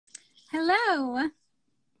Hello.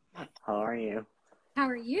 How are you? How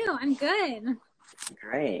are you? I'm good.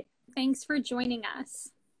 Great. Thanks for joining us.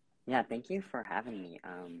 Yeah, thank you for having me.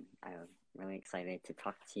 I'm really excited to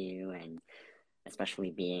talk to you, and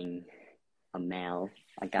especially being a male,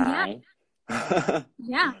 a Yeah, guy.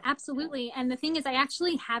 yeah, absolutely. And the thing is, I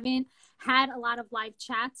actually haven't had a lot of live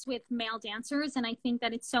chats with male dancers, and I think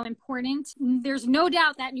that it's so important. There's no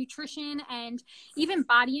doubt that nutrition and even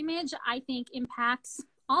body image, I think, impacts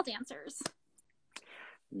all dancers.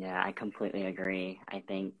 Yeah, I completely agree. I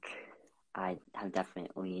think I have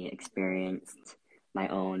definitely experienced my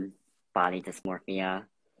own body dysmorphia,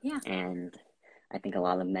 Yeah, and I think a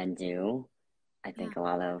lot of men do. I yeah, think a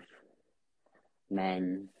lot of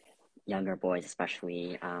men, younger boys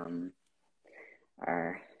especially,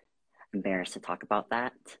 are embarrassed to talk about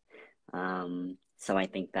that. So I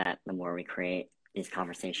think that the more we create these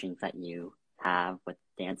conversations that you have with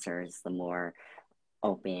dancers, the more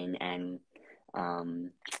open and um,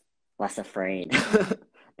 less afraid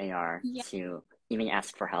they are yeah. to even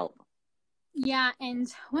ask for help. Yeah,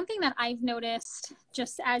 and one thing that I've noticed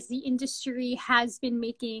just as the industry has been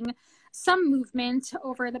making some movement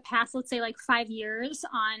over the past, let's say like 5 years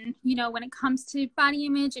on, when it comes to body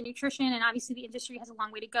image and nutrition, and obviously the industry has a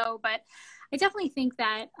long way to go, but I definitely think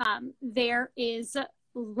that there is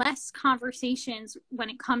less conversations when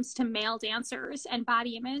it comes to male dancers and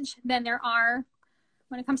body image than there are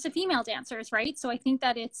when it comes to female dancers, right? So I think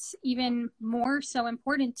that it's even more so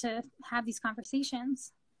important to have these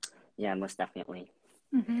conversations. Yeah, most definitely.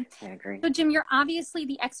 Mm-hmm. I agree. So, Jim, you're obviously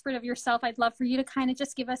the expert of yourself. I'd love for you to kind of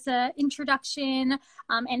just give us an introduction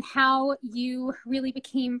and how you really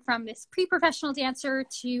became from this pre-professional dancer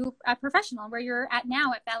to a professional, where you're at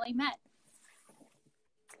now at Ballet Met.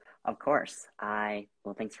 Of course.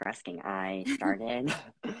 Well, thanks for asking. I started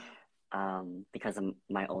because of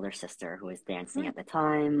my older sister who was dancing Right. at the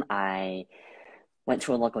time. I went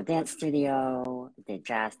to a local dance studio, did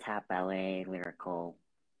jazz, tap, ballet, lyrical,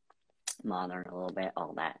 modern a little bit,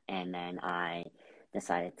 all that. And then I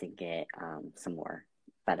decided to get some more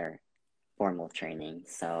better formal training.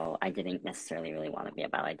 So I didn't necessarily really want to be a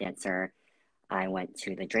ballet dancer. I went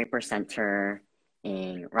to the Draper Center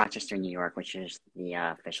in Rochester, New York, which is the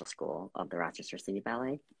official school of the Rochester City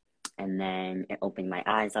Ballet. And then it opened my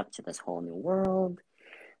eyes up to this whole new world.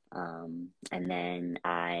 And then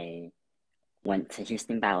I went to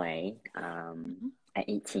Houston Ballet at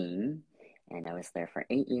 18, and I was there for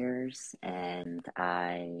 8 years, and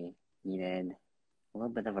I needed a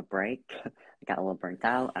little bit of a break. I got a little burnt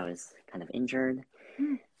out. I was kind of injured.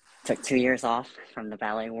 Mm-hmm. Took 2 years off from the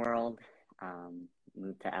ballet world.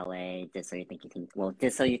 Moved to LA. Did so you think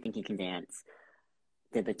you can dance.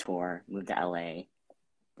 Did the tour. Moved to LA.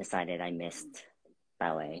 Decided I missed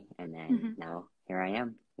ballet, and then Mm-hmm. now here I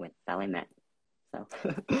am with Ballet Met. So.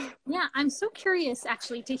 Yeah, I'm so curious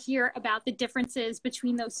actually to hear about the differences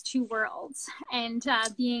between those two worlds and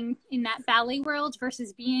being in that ballet world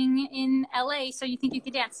versus being in LA. So you think you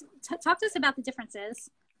could dance? Talk to us about the differences.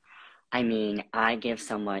 I mean, I give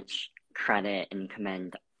so much credit and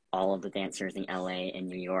commend all of the dancers in LA and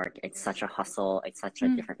New York. It's such a hustle, it's such a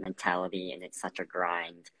Mm, different mentality, and it's such a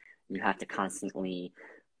grind. You have to constantly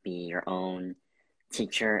be your own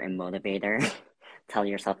teacher and motivator. Tell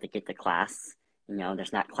yourself to get to class.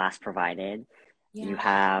 There's not class provided. You yeah.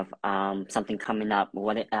 have something coming up.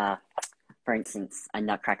 For instance, a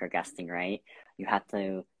Nutcracker guesting, right? You have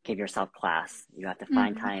to give yourself class. You have to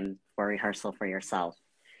find Mm-hmm. time for rehearsal for yourself,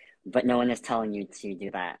 but no one is telling you to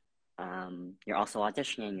do that. You're also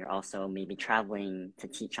auditioning, you're also maybe traveling to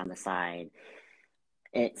teach on the side.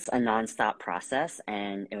 It's a nonstop process,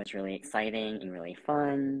 and it was really exciting and really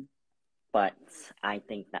fun. But I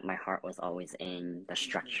think that my heart was always in the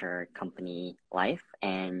structured company life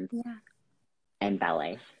Yeah. and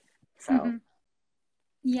ballet. So Mm-hmm.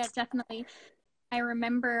 Yeah, definitely. I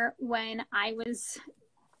remember when I was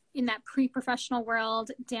in that pre-professional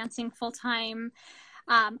world dancing full time.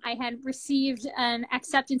 I had received an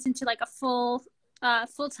acceptance into like a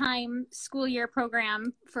full-time school year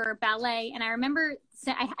program for ballet, and I remember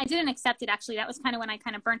I didn't accept it actually. That was kind of when I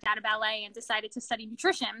kind of burnt out of ballet and decided to study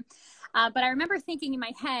nutrition. But I remember thinking in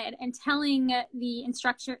my head and telling the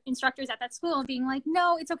instructors at that school, being like,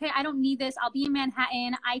 "No, it's okay. I don't need this. I'll be in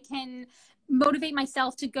Manhattan. I can motivate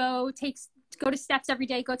myself to go to steps every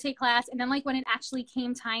day, go take class." And then like when it actually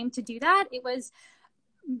came time to do that, it was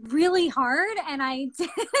really hard, and I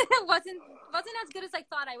wasn't as good as I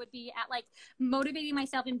thought I would be at like motivating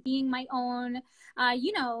myself and being my own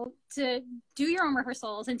to do your own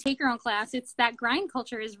rehearsals and take your own class. It's that grind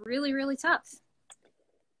culture is really, really tough.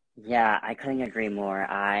 yeah, I couldn't agree more.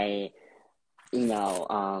 You know,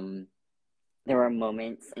 um, there were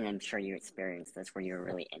moments, and I'm sure you experienced this, where you were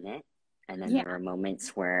really in it. And then Yeah. there were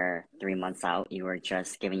moments where 3 months out, you were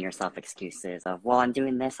just giving yourself excuses of, well, I'm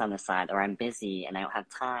doing this on the side, or I'm busy and I don't have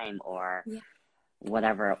time, or Yeah.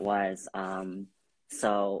 whatever it was.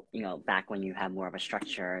 So, back when you have more of a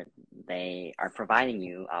structure, they are providing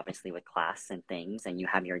you obviously with class and things, and you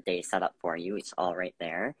have your day set up for you. It's all right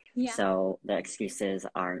there. Yeah. So the excuses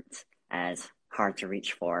aren't as hard to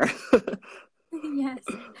reach for. Yes.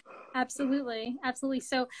 Absolutely. Absolutely.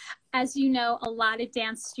 So, as you know, a lot of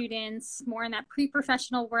dance students, more in that pre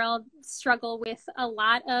professional world, struggle with a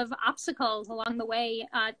lot of obstacles along the way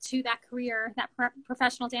to that career, that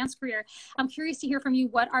professional dance career. I'm curious to hear from you.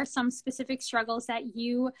 What are some specific struggles that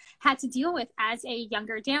you had to deal with as a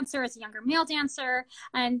younger dancer, as a younger male dancer,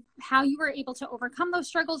 and how you were able to overcome those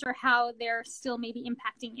struggles or how they're still maybe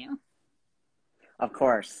impacting you? Of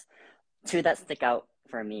course, two that stick out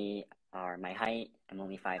for me are my height. I'm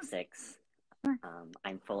only 5'6". Sure.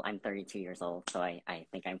 I'm 32 years old, so I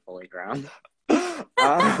think I'm fully grown.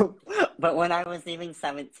 um, but when I was even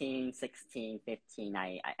 17, 16, 15,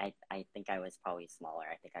 I think I was probably smaller.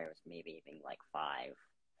 I think I was maybe even like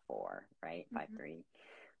 5'4", right?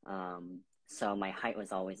 Mm-hmm. 5'3". So my height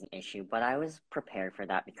was always an issue, but I was prepared for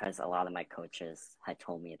that because a lot of my coaches had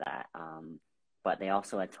told me that. But they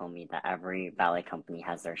also had told me that every ballet company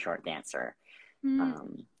has their short dancer.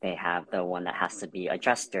 Mm. They have the one that has to be a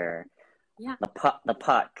jester, Yeah. the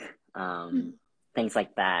puck, Mm-hmm. things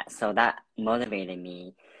like that. So that motivated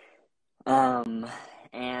me. Um,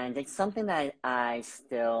 and it's something that I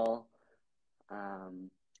still am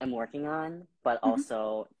working on, but Mm-hmm.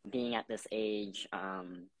 also being at this age,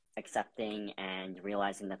 accepting and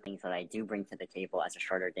realizing the things that I do bring to the table as a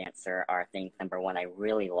shorter dancer are things, number one, I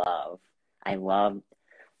really love. I love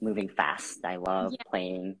moving fast. I love Yeah.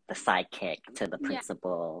 playing the sidekick to the Yeah.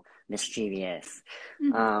 principal, mischievous,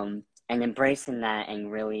 Mm-hmm. and embracing that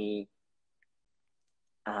and really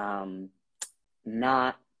um,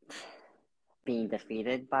 not being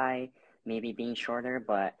defeated by maybe being shorter,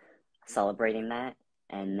 but celebrating that.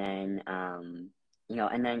 And then,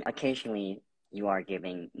 and then occasionally you are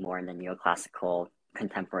giving more in the neoclassical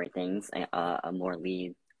contemporary things a more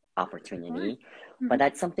lead Sure. opportunity. Mm-hmm. But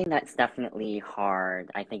that's something that's definitely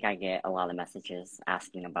hard. I think I get a lot of messages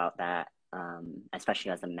asking about that,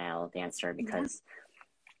 especially as a male dancer, Yeah. because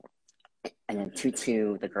and then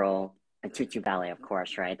tutu, the girl, a tutu ballet, of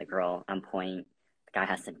course, right? The girl on point, the guy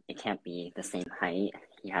has to, it can't be the same height.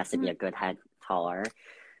 He has to be Sure. a good head taller,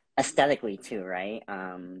 aesthetically too, right?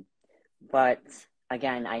 But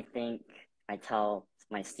again, I think I tell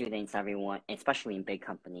my students, everyone, especially in big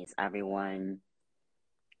companies, everyone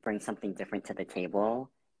brings something different to the table.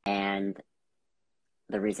 And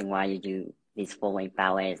the reason why you do these full length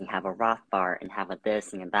ballets and have a Rothbart and have a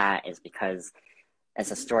this and a that is because it's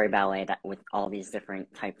a story ballet that with all these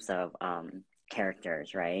different types of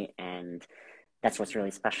characters, right? And that's what's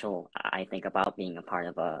really special, I think, about being a part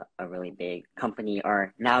of a really big company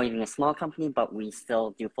or now even a small company, but we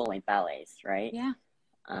still do full length ballets, right? Yeah.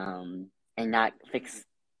 And not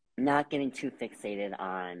getting too fixated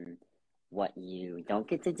on what you don't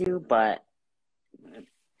get to do, but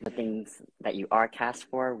the things that you are cast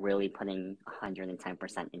for, really putting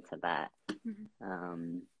 110% into that. Mm-hmm.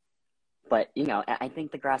 Um, but I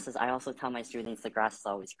think the grass is. I also tell my students the grass is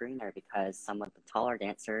always greener because some of the taller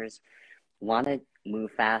dancers want to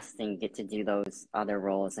move fast and get to do those other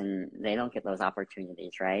roles, and they don't get those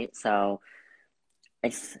opportunities, right? So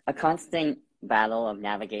it's a constant battle of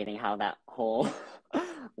navigating how that whole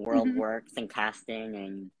world Mm-hmm. works and casting.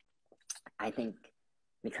 And I think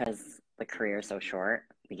because the career is so short,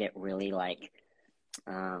 we get really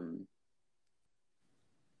um,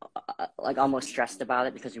 like almost stressed about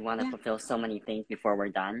it because we want to Yeah. fulfill so many things before we're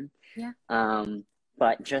done. Yeah. Um,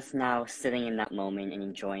 but just now sitting in that moment and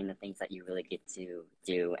enjoying the things that you really get to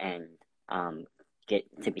do and um, get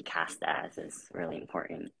to be cast as is really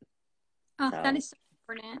important. Oh, that So, is so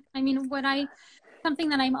important. I mean, something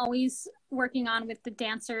that I'm always working on with the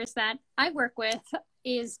dancers that I work with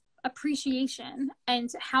is appreciation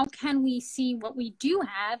and how can we see what we do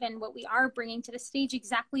have and what we are bringing to the stage,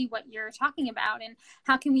 exactly what you're talking about, and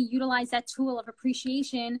how can we utilize that tool of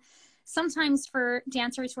appreciation. Sometimes for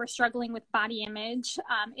dancers who are struggling with body image,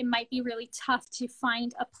 it might be really tough to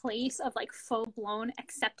find a place of like full blown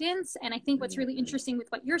acceptance. And I think what's really mm-hmm. interesting with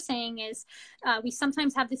what you're saying is we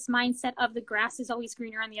sometimes have this mindset of the grass is always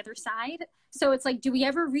greener on the other side. So it's like, do we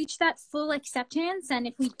ever reach that full acceptance? And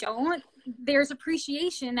if we don't, there's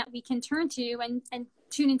appreciation that we can turn to and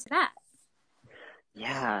tune into that.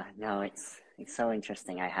 Yeah, no, it's so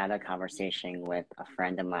interesting. I had a conversation with a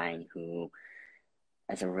friend of mine who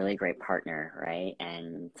is a really great partner, right?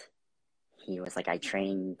 And he was like, I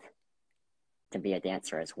trained to be a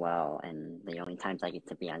dancer as well, and the only times I get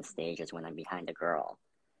to be on stage is when I'm behind a girl.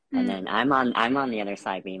 And then I'm on the other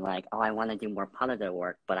side being like, oh, I want to do more positive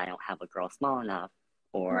work, but I don't have a girl small enough,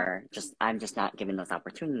 or I'm just not given those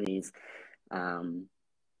opportunities.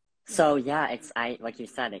 So yeah, I like you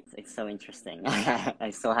said, it's so interesting. I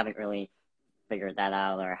still haven't really figured that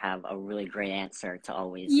out or have a really great answer to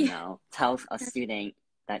always, tell a student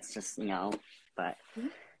that's just, but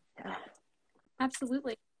yeah.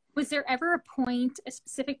 Absolutely. Was there ever a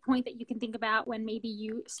specific point that you can think about when maybe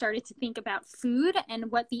you started to think about food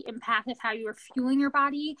and what the impact of how you were fueling your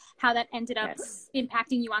body, how that ended up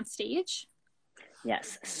impacting you on stage?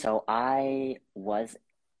 Yes. So I was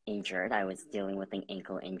injured. I was dealing with an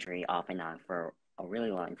ankle injury off and on for a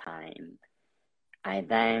really long time. I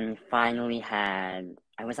then finally I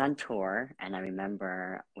was on tour, and I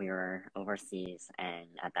remember we were overseas, and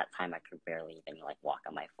at that time I could barely even like walk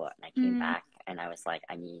on my foot. And I came back, and I was like,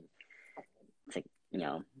 I need to,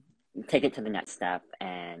 take it to the next step,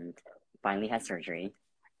 and finally had surgery.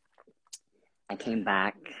 I came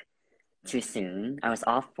back too soon. I was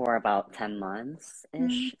off for about 10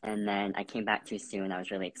 months-ish, and then I came back too soon. I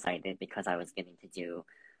was really excited because I was getting to do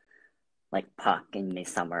like Puck in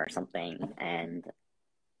midsummer or something, and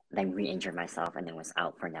then re-injured myself and then was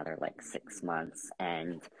out for another like 6 months.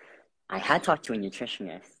 And I had talked to a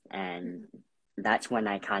nutritionist, and that's when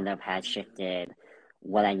I kind of had shifted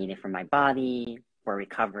what I needed for my body for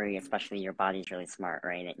recovery. Especially your body's really smart,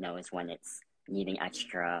 right? It knows when it's needing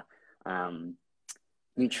extra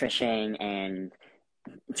nutrition and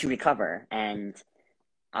to recover. And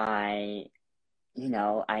I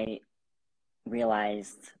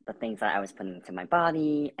realized the things that I was putting into my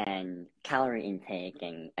body and calorie intake,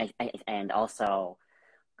 and also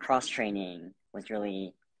cross training was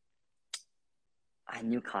really a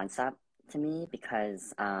new concept to me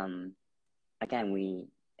because again, we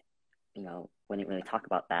wouldn't really talk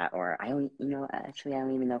about that, or I don't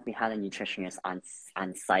even know if we had a nutritionist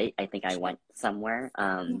on site. I think I went somewhere,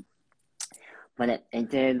 but it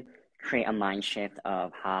did create a mind shift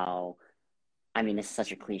of how, I mean, it's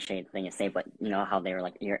such a cliched thing to say, but how they were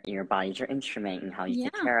like, your body's your instrument and how you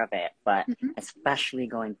take care of it. But especially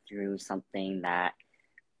going through something that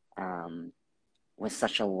was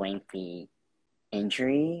such a lengthy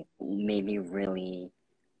injury made me really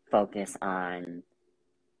focus on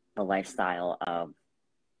the lifestyle of,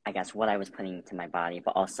 I guess, what I was putting into my body,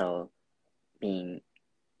 but also being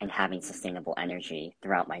and having sustainable energy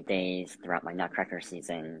throughout my days, throughout my nutcracker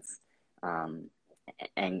seasons,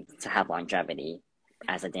 and to have longevity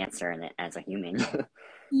as a dancer and as a human.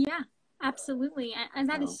 Yeah, absolutely. And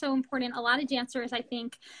that is so important. A lot of dancers, I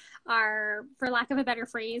think, are, for lack of a better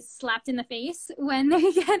phrase, slapped in the face when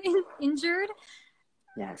they get injured.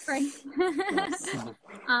 Yes. Right. Yes.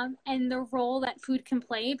 And the role that food can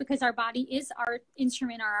play, because our body is our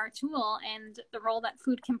instrument or our tool, and the role that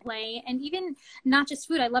food can play, and even not just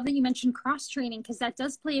food. I love that you mentioned cross training, because that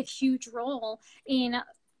does play a huge role in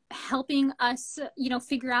helping us,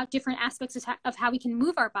 figure out different aspects of how we can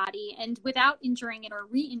move our body and without injuring it or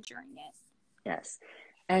re-injuring it. Yes.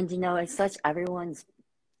 And, it's such, everyone's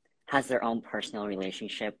has their own personal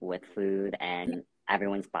relationship with food, and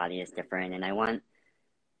everyone's body is different. And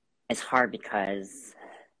it's hard because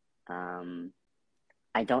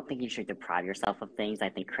I don't think you should deprive yourself of things. I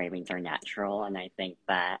think cravings are natural, and I think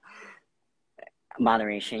that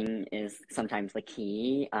moderation is sometimes the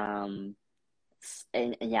key. And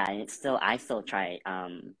it's still, I still try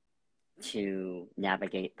to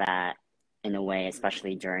navigate that in a way,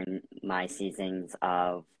 especially during my seasons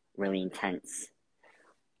of really intense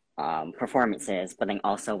performances, but then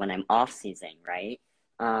also when I'm off season, right?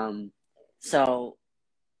 So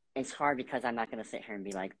it's hard because I'm not going to sit here and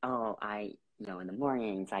be like, oh, in the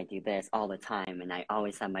mornings I do this all the time, and I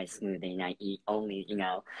always have my smoothie, and I eat only,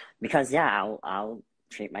 because I'll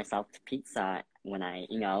treat myself to pizza when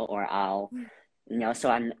or I'll, so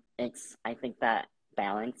I think that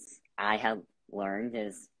balance I have learned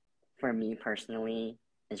is, for me personally,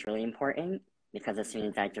 is really important, because as soon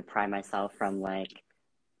as I deprive myself from like,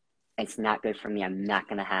 it's not good for me, I'm not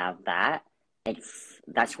going to have that.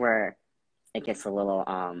 That's where it gets a little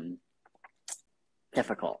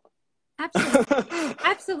difficult.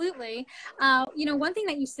 Absolutely. One thing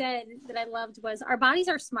that you said that I loved was our bodies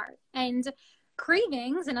are smart, and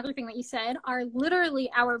cravings, another thing that you said, are literally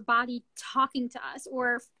our body talking to us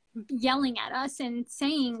or yelling at us and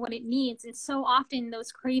saying what it needs. And so often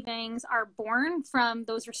those cravings are born from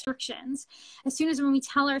those restrictions. As soon as when we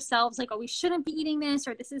tell ourselves like, oh, we shouldn't be eating this,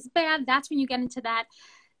 or this is bad, that's when you get into that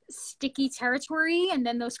sticky territory, and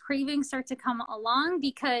then those cravings start to come along.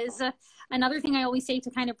 Because another thing I always say,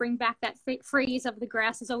 to kind of bring back that phrase of the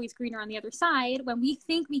grass is always greener on the other side, when we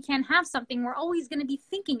think we can have something, we're always going to be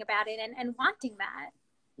thinking about it and wanting that.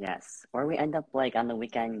 Yes. Or we end up like on the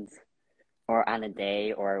weekends or on a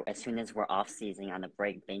day or as soon as we're off season on a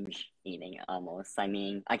break, binge eating almost. I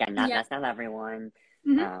mean, again, that's not everyone,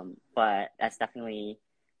 but that's definitely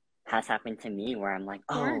has happened to me where I'm like,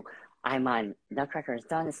 oh, I'm on Nutcracker is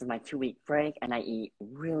done. This is my 2-week break, and I eat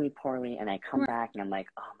really poorly, and I come back and I'm like,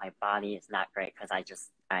 oh, my body is not great because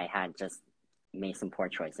I had just made some poor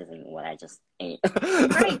choices in what I just ate.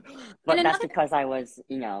 Right. But that's because I was,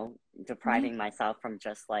 depriving myself from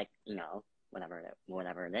just like,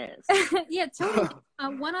 whatever it is. Yeah, totally.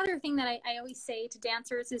 One other thing that I always say to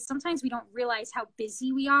dancers is sometimes we don't realize how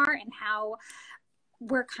busy we are and how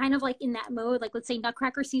we're kind of like in that mode, like let's say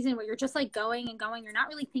Nutcracker season, where you're just like going and going, you're not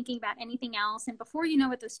really thinking about anything else, and before you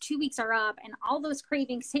know it, those 2 weeks are up and all those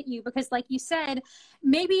cravings hit you because, like you said,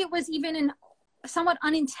 maybe it was even an somewhat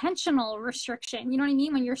unintentional restriction. You know what I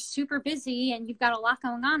mean? When you're super busy and you've got a lot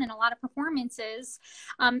going on and a lot of performances,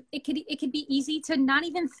 it could be easy to not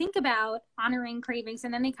even think about honoring cravings,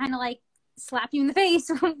 and then they kind of like slap you in the face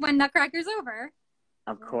when Nutcracker's over.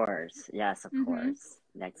 Of course. Yes, of course.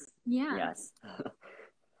 Yes.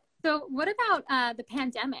 So what about the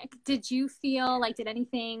pandemic? Did you feel like, did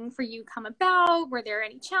anything for you come about? Were there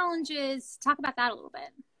any challenges? Talk about that a little bit.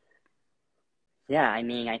 Yeah, I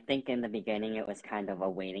mean, I think in the beginning it was kind of a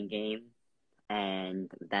waiting game.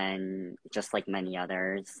 And then, just like many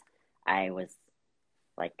others, I was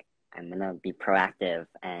like, I'm going to be proactive.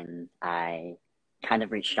 And I kind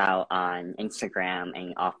of reached out on Instagram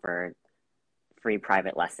and offered free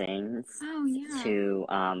private lessons to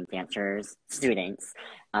dancers, students,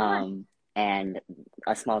 and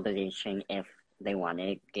a small donation if they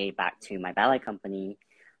wanted, gave back to my ballet company.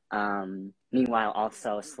 Meanwhile,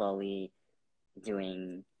 also slowly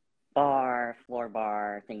doing floor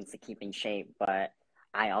bar, things to keep in shape. But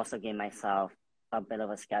I also gave myself a bit of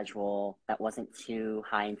a schedule that wasn't too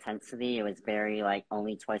high intensity. It was very like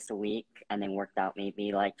only twice a week, and then worked out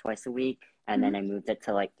maybe like twice a week. And then I moved it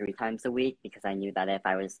to like 3 times a week because I knew that if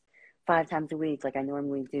I was 5 times a week, like I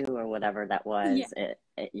normally do, or whatever that was,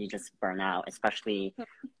 you just burn out, especially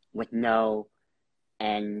with no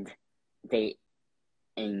end date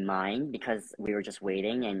in mind, because we were just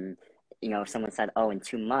waiting. And if someone said, oh, in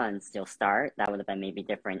 2 months you'll start, that would have been maybe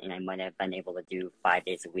different, and I might have been able to do 5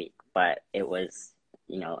 days a week. But it was,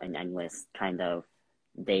 an endless kind of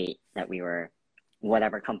date that we were,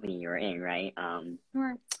 whatever company you were in, right?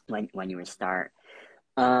 When you would start.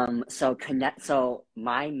 So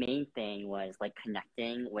my main thing was like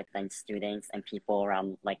connecting with then students and people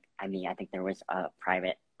around, like, I mean, I think there was a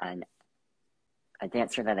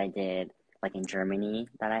dancer that I did like in Germany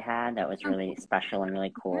that I had that was really special and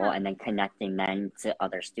really cool. And then connecting then to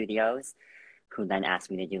other studios who then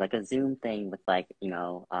asked me to do like a Zoom thing with like,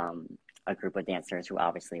 a group of dancers who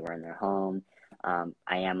obviously were in their home.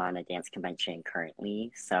 I am on a dance convention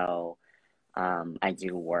currently, so I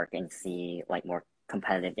do work and see like more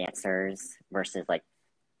competitive dancers versus like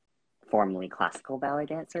formally classical ballet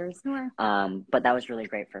dancers. But that was really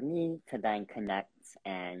great for me to then connect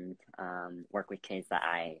and work with kids that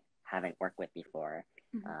I haven't worked with before,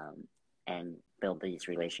 and build these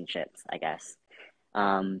relationships, I guess.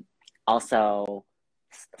 Also,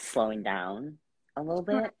 slowing down a little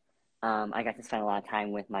bit. I got to spend a lot of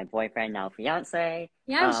time with my boyfriend, now fiance.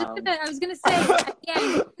 Yeah, I was gonna say,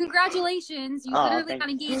 again, congratulations. You literally got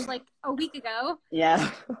engaged like a week ago. Yeah.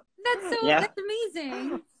 That's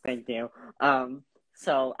amazing. Thank you.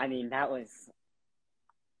 So I mean, that was,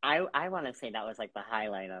 I want to say that was like the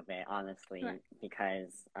highlight of it, honestly, because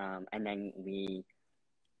and then we,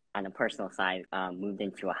 on a personal side, moved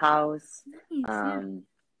into a house.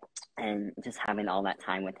 And just having all that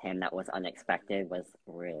time with him that was unexpected was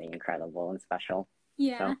really incredible and special.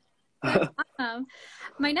 Yeah. That's awesome.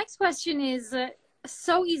 My next question is,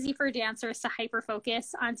 so easy for dancers to hyper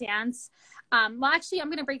focus on dance. Well, actually, I'm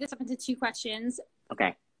going to break this up into 2 questions.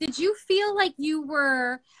 Okay. Did you feel like you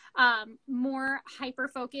were more hyper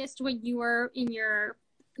focused when you were in your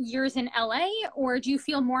years in LA, or do you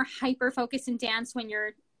feel more hyper focused in dance when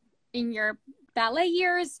you're in your ballet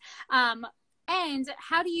years? And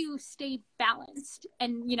how do you stay balanced?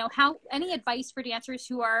 And, any advice for dancers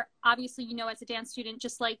who are obviously, as a dance student,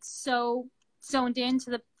 just like so zoned in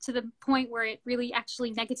to the point where it really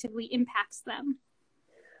actually negatively impacts them?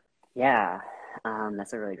 Yeah,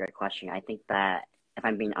 that's a really great question. I think that, if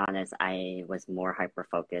I'm being honest, I was more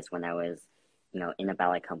hyper-focused when I was, in a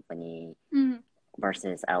ballet company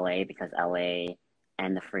versus LA, because LA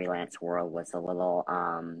and the freelance world was a little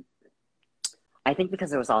I think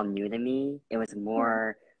because it was all new to me, it was Sure.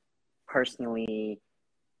 more personally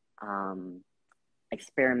um,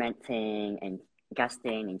 experimenting and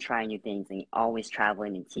guesting and trying new things and always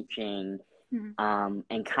traveling and teaching, Mhm.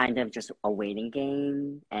 and kind of just a waiting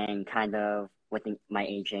game and kind of with my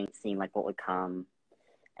agent seeing like what would come.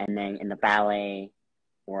 And then in the ballet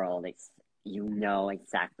world, it's you know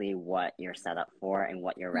exactly what you're set up for and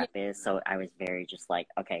what your Yeah. rep is. So I was very just like,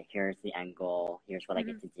 okay, here's the end goal, here's what I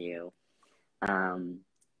get Mhm. to do. Um,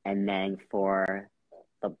 and then for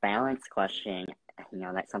the balance question,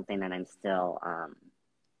 that's something that I'm still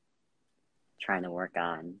trying to work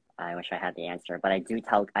on. I wish I had the answer, but I do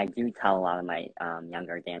tell a lot of my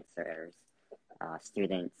younger dancers,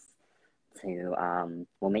 students, to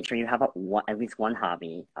well, make sure you have at least one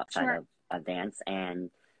hobby outside Sure. of dance,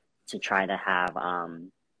 and to try to have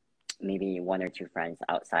maybe one or two friends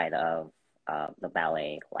outside of the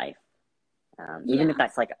ballet life. Yeah. Even if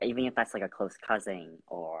that's like a close cousin,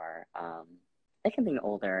 or it can be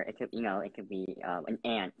older. It could be an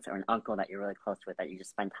aunt or an uncle that you're really close with, that you just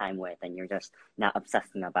spend time with, and you're just not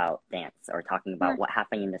obsessing about dance or talking about Sure. what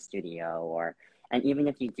happened in the studio. And even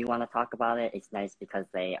if you do want to talk about it, it's nice because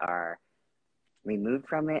they are removed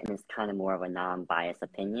from it and it's kind of more of a non-biased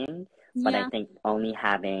opinion. But I Yeah. think only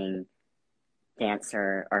having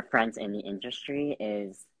dancer or friends in the industry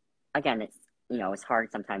is, again, it's hard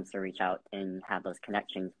sometimes to reach out and have those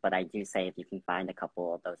connections, but I do say if you can find a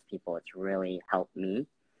couple of those people, it's really helped me.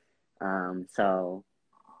 So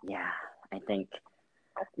yeah, I think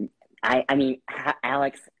I mean,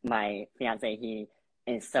 Alex, my fiance, he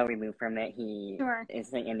is so removed from it. He Sure.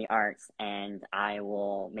 isn't in the arts, and I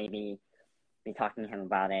will maybe be talking to him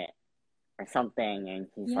about it or something, and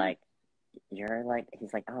Yeah. he's like,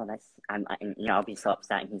 oh, I'll be so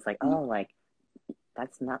upset, and he's like, Yeah. oh, like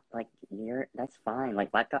that's not like that's fine,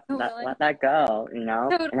 like Totally. let that go, and I'm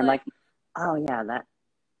Totally. like, oh yeah, that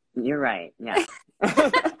you're right, yes.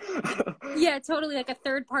 Yeah, totally, like a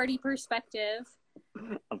third party perspective.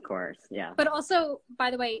 Of course, yeah, But also,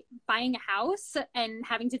 by the way, buying a house and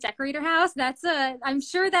having to decorate your house, I'm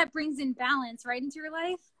sure that brings in balance right into your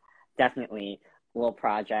life. definitely. Little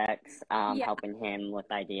projects, Yeah. helping him with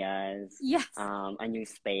ideas, Yes. a new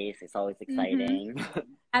space, it's always Mm-hmm. exciting.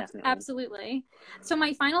 Definitely. Absolutely. So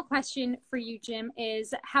my final question for you, Jim,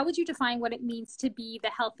 is how would you define what it means to be the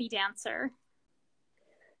healthy dancer?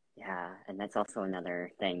 Yeah, and that's also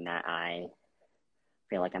another thing that I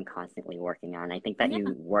feel like I'm constantly working on. I think that Yeah.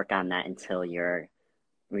 you work on that until you're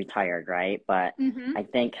retired, right? But Mm-hmm. I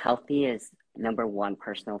think healthy is number one,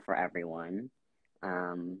 personal for everyone.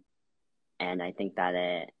 Um, and I think that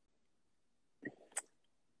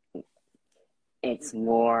it's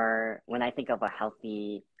more when I think of a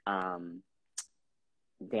healthy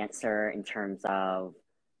dancer in terms of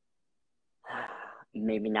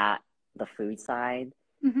maybe not the food side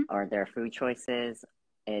Mm-hmm. or their food choices,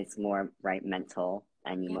 it's more right mental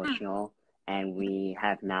and Yeah. emotional. And we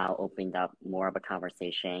have now opened up more of a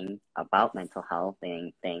conversation about mental health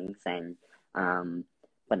and things. And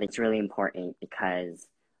but it's really important because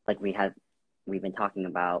like we've been talking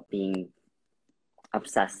about being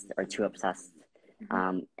obsessed or too obsessed.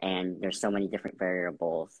 Mm-hmm. And there's so many different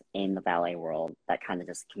variables in the ballet world that kind of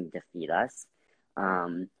just can defeat us.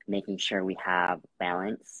 Making sure we have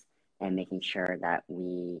balance and making sure that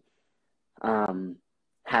we um,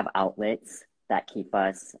 have outlets that keep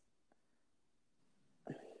us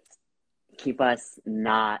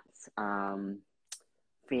not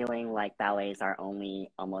feeling like ballet is our only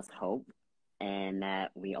almost hope, and that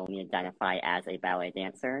we only identify as a ballet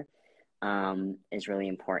dancer, is really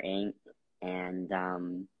important. And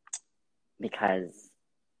because,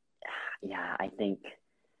 yeah, I think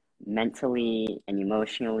mentally and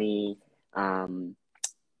emotionally, um,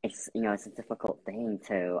 it's a difficult thing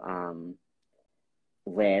to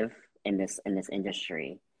live in this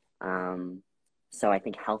industry. Um, so I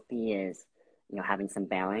think healthy is, having some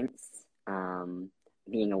balance,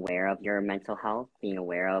 being aware of your mental health, being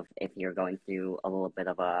aware of if you're going through a little bit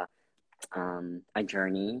of a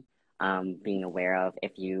journey, being aware of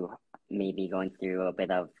if you may be going through a bit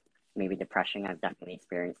of maybe depression. I've definitely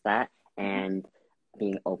experienced that, Mm-hmm. and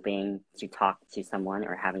being open to talk to someone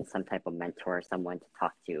or having some type of mentor or someone to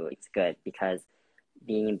talk to, it's good because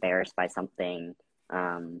being embarrassed by something,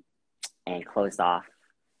 um, and closed off,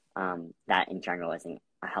 that in general isn't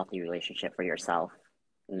a healthy relationship for yourself,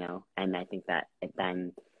 and I think that it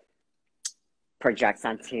then projects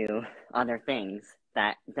onto other things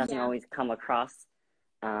that doesn't Yeah. always come across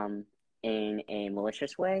um, in a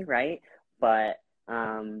malicious way, right? But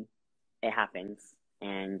um, it happens,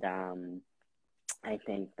 and I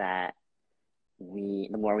think that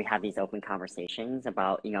the more we have these open conversations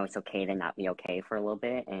about, you know, it's okay to not be okay for a little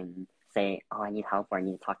bit and say, oh, I need help or I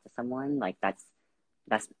need to talk to someone, like that's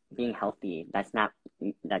being healthy. That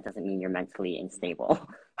doesn't mean you're mentally unstable.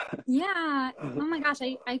 Yeah. Oh my gosh,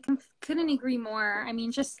 couldn't agree more. I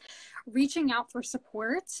mean, just reaching out for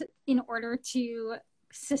support in order to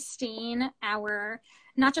sustain our,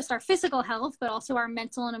 not just our physical health, but also our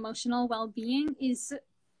mental and emotional well-being is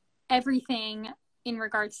everything in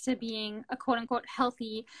regards to being a quote unquote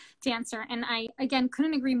healthy dancer. And I, again,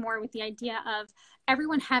 couldn't agree more with the idea of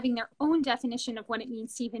everyone having their own definition of what it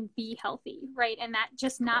means to even be healthy, right? And that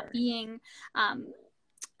just not being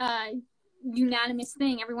a unanimous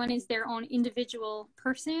thing. Everyone is their own individual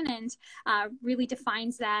person and really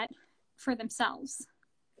defines that for themselves.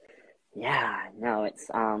 Yeah, no, it's,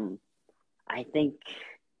 I think,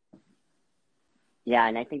 yeah,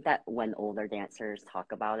 and I think that when older dancers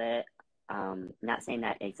talk about it, not saying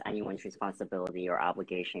that it's anyone's responsibility or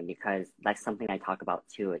obligation, because that's something I talk about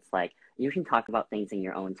too. It's like you can talk about things in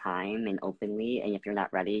your own time and openly, and if you're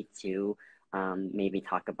not ready to maybe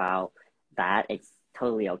talk about that, it's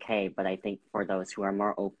totally okay. But I think for those who are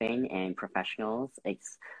more open and professionals,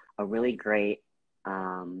 it's a really great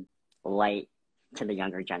light to the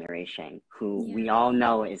younger generation who we all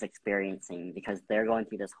know is experiencing, because they're going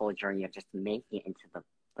through this whole journey of just making it into the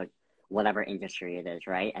whatever industry it is,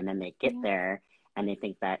 right? And then they get there and they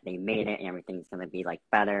think that they made it and everything's going to be like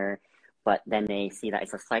better, but then they see that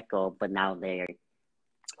it's a cycle, but now they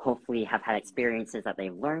hopefully have had experiences that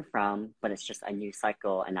they've learned from, but it's just a new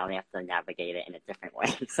cycle and now they have to navigate it in a different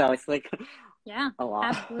way. So it's like a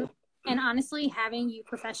lot. Absolutely. And honestly, having you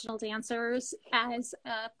professional dancers as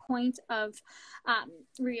a point of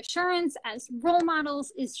reassurance, as role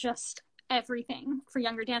models, is just everything for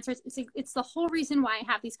younger dancers. It's the whole reason why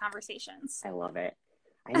I have these conversations. I love it.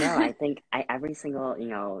 I know. I think every single, you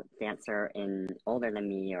know, dancer older than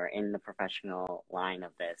me or in the professional line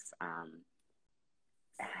of this,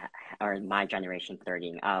 or my generation 30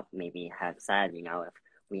 and up, maybe have said, you know, if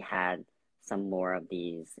we had some more of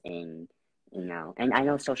these in, you know, and I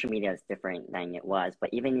know social media is different than it was,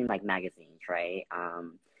 but even in like magazines, right?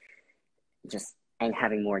 Just and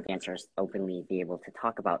having more dancers openly be able to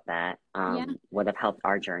talk about that would have helped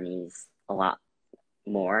our journeys a lot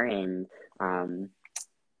more, and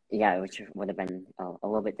which would have been a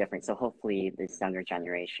little bit different. So hopefully this younger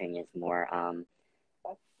generation is more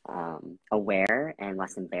aware and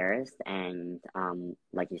less embarrassed, and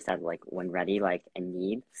like you said, like when ready, like in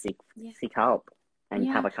need, seek help and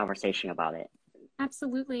have a conversation about it.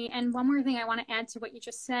 Absolutely. And one more thing I want to add to what you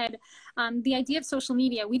just said, the idea of social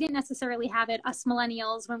media, we didn't necessarily have it, us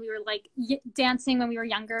millennials, when we were like dancing when we were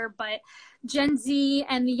younger, but Gen Z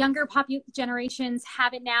and the younger generations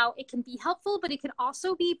have it now. It can be helpful, but it can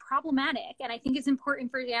also be problematic. And I think it's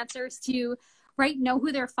important for dancers to know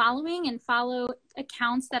who they're following and follow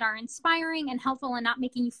accounts that are inspiring and helpful and not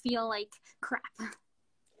making you feel like crap.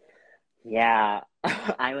 Yeah,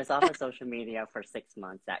 I was off of social media for 6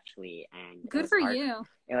 months actually, and good for you.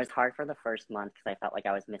 It was hard for the first month because I felt like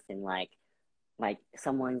I was missing like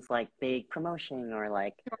someone's like big promotion or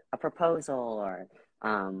like a proposal or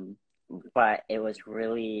but it was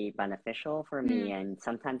really beneficial for me. And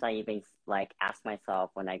sometimes I even like ask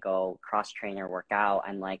myself when I go cross train or work out,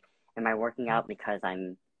 I'm like, am I working out because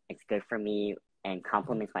it's good for me and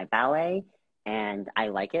complements my ballet? And I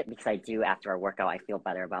like it because I do, after a workout, I feel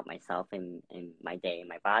better about myself and my day and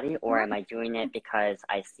my body. Or am I doing it because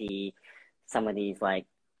I see some of these like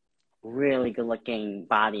really good looking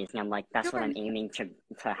bodies and I'm like, that's what I'm aiming to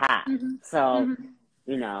have. So,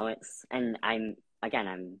 you know, and I'm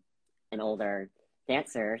an older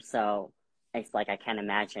dancer. So it's like, I can't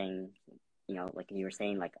imagine, you know, like you were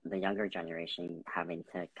saying, like the younger generation having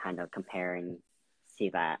to kind of compare and see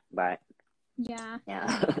that. But yeah.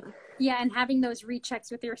 And having those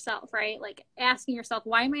rechecks with yourself, right? Like asking yourself,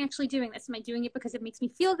 why am I actually doing this? Am I doing it because it makes me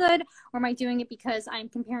feel good? Or am I doing it because I'm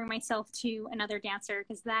comparing myself to another dancer?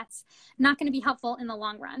 Because that's not going to be helpful in the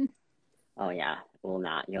long run. Oh yeah, will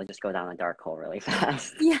not. You'll just go down a dark hole really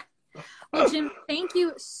fast. Yeah. Well, Jim, thank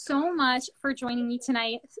you so much for joining me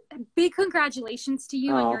tonight. Big congratulations to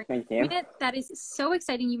you on your engagement. That is so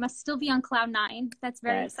exciting. You must still be on cloud 9. That's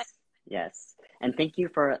very exciting. Yes. And thank you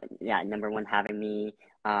for, number one, having me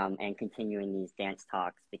and continuing these dance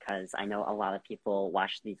talks, because I know a lot of people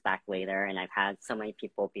watch these back later, and I've had so many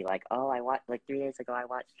people be like, oh, I watched, like 3 days ago, I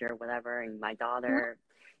watched your whatever, and my daughter,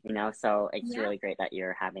 you know, so it's really great that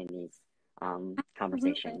you're having these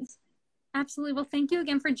conversations. Absolutely. Well, thank you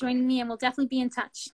again for joining me, and we'll definitely be in touch.